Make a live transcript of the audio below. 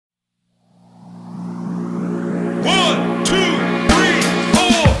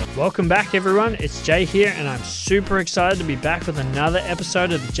Welcome back, everyone. It's Jay here, and I'm super excited to be back with another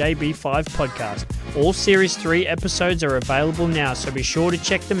episode of the JB5 podcast. All Series 3 episodes are available now, so be sure to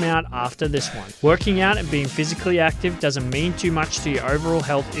check them out after this one. Working out and being physically active doesn't mean too much to your overall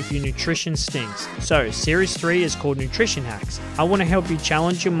health if your nutrition stinks. So, Series 3 is called Nutrition Hacks. I want to help you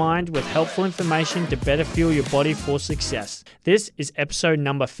challenge your mind with helpful information to better fuel your body for success. This is episode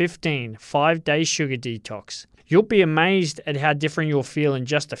number 15, 5-Day Sugar Detox. You'll be amazed at how different you'll feel in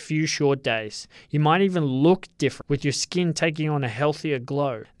just a few short days. You might even look different, with your skin taking on a healthier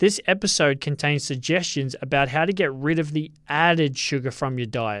glow. This episode contains suggestions about how to get rid of the added sugar from your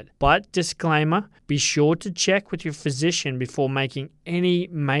diet. But disclaimer, be sure to check with your physician before making any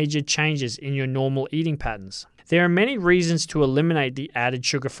major changes in your normal eating patterns. There are many reasons to eliminate the added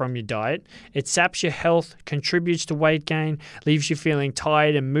sugar from your diet. It saps your health, contributes to weight gain, leaves you feeling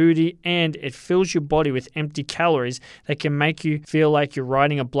tired and moody, and it fills your body with empty calories that can make you feel like you're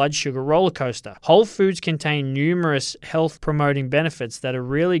riding a blood sugar roller coaster. Whole foods contain numerous health-promoting benefits that are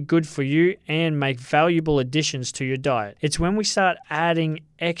really good for you and make valuable additions to your diet. It's when we start adding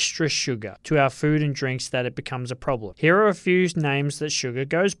extra sugar to our food and drinks that it becomes a problem. Here are a few names that sugar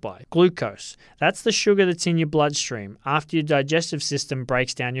goes by. Glucose. That's the sugar that's in your bloodstream after your digestive system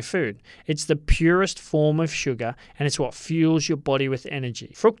breaks down your food. It's the purest form of sugar, and it's what fuels your body with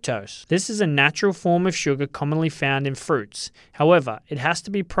energy. Fructose. This is a natural form of sugar commonly found in fruits. However, it has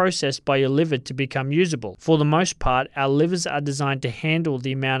to be processed by your liver to become usable. For the most part, our livers are designed to handle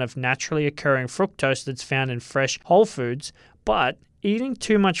the amount of naturally occurring fructose that's found in fresh whole foods, but eating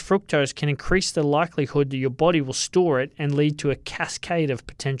too much fructose can increase the likelihood that your body will store it and lead to a cascade of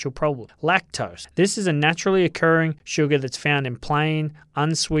potential problems. Lactose. This is a naturally occurring sugar that's found in plain,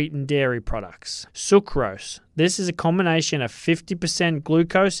 unsweetened dairy products. Sucrose. This is a combination of 50%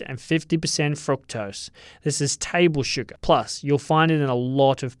 glucose and 50% fructose. This is table sugar. Plus, you'll find it in a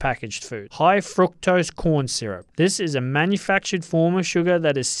lot of packaged food. High fructose corn syrup. This is a manufactured form of sugar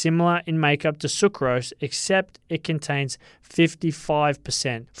that is similar in makeup to sucrose, except it contains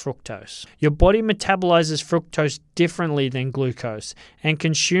 55% fructose. Your body metabolizes fructose differently than glucose, and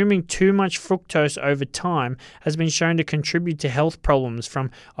consuming too much fructose over time has been shown to contribute to health problems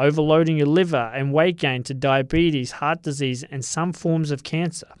from overloading your liver and weight gain to diabetes, heart disease, and some forms of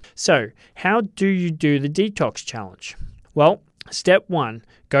cancer. So, how do you do the detox challenge? Well, step 1,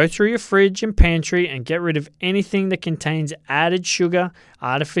 go through your fridge and pantry and get rid of anything that contains added sugar,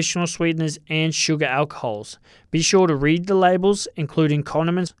 artificial sweeteners, and sugar alcohols. Be sure to read the labels, including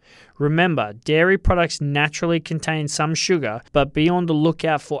condiments. Remember, dairy products naturally contain some sugar, but be on the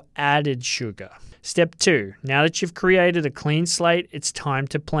lookout for added sugar. Step 2. Now that you've created a clean slate, it's time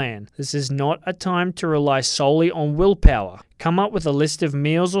to plan. This is not a time to rely solely on willpower. Come up with a list of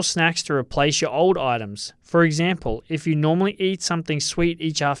meals or snacks to replace your old items. For example, if you normally eat something sweet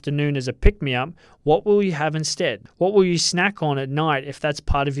each afternoon as a pick-me-up, what will you have instead? What will you snack on at night if that's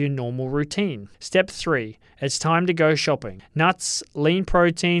part of your normal routine? Step 3. It's time to go shopping. Nuts, lean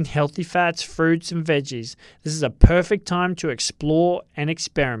protein, healthy fats, fruits, and veggies. This is a perfect time to explore and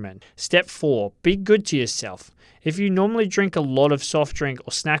experiment. Step 4. Be good to yourself. If you normally drink a lot of soft drink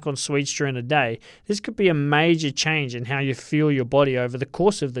or snack on sweets during the day, this could be a major change in how you feel your body over the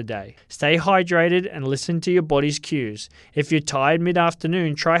course of the day. Stay hydrated and listen to your body's cues. If you're tired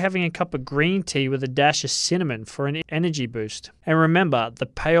mid-afternoon, try having a cup of green tea with a dash of cinnamon for an energy boost. And remember, the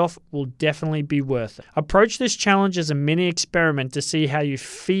payoff will definitely be worth it. Approach this challenge as a mini experiment to see how you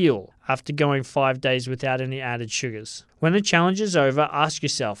feel after going 5 days without any added sugars. When the challenge is over, ask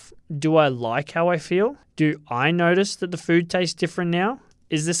yourself, do I like how I feel? Do I notice that the food tastes different now?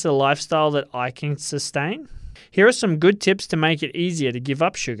 Is this a lifestyle that I can sustain? Here are some good tips to make it easier to give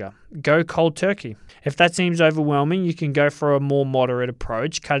up sugar. Go cold turkey. If that seems overwhelming, you can go for a more moderate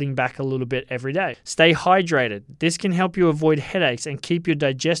approach, cutting back a little bit every day. Stay hydrated. This can help you avoid headaches and keep your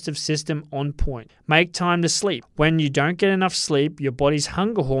digestive system on point. Make time to sleep. When you don't get enough sleep, your body's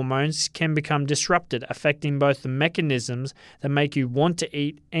hunger hormones can become disrupted, affecting both the mechanisms that make you want to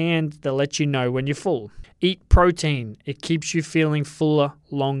eat and that let you know when you're full. Eat protein. It keeps you feeling fuller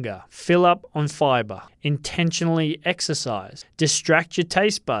longer. Fill up on fiber. Intentionally exercise. Distract your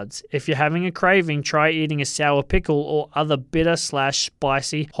taste buds. If you're having a craving, try eating a sour pickle or other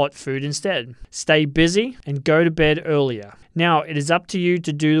bitter/spicy hot food instead. Stay busy and go to bed earlier. Now, it is up to you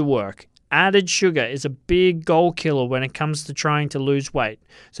to do the work. Added sugar is a big goal killer when it comes to trying to lose weight.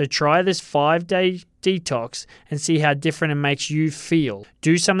 So try this 5-day detox and see how different it makes you feel.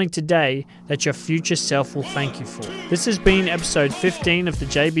 Do something today that your future self will thank you for. This has been episode 15 of the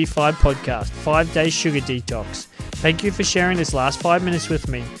JB5 podcast, 5-Day Sugar Detox. Thank you for sharing this last 5 minutes with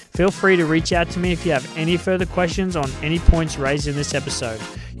me. Feel free to reach out to me if you have any further questions on any points raised in this episode.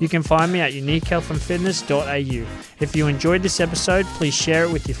 You can find me at uniquehealthandfitness.au. If you enjoyed this episode, please share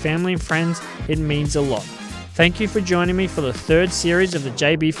it with your family and friends. It means a lot. Thank you for joining me for the third series of the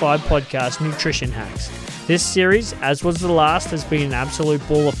JB5 podcast, Nutrition Hacks. This series, as was the last, has been an absolute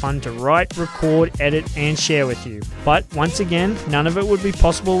ball of fun to write, record, edit, and share with you. But once again, none of it would be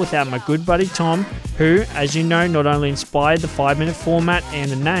possible without my good buddy Tom, who, as you know, not only inspired the 5-minute format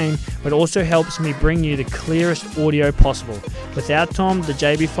and the name, but also helps me bring you the clearest audio possible. Without Tom, the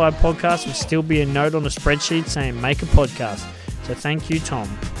JB5 podcast would still be a note on a spreadsheet saying make a podcast. So thank you, Tom.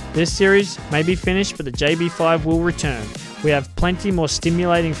 This series may be finished, but the JB5 will return. We have plenty more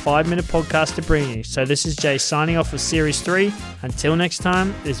stimulating 5-minute podcasts to bring you. So this is Jay signing off for Series 3. Until next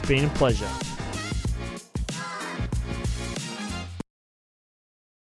time, it's been a pleasure.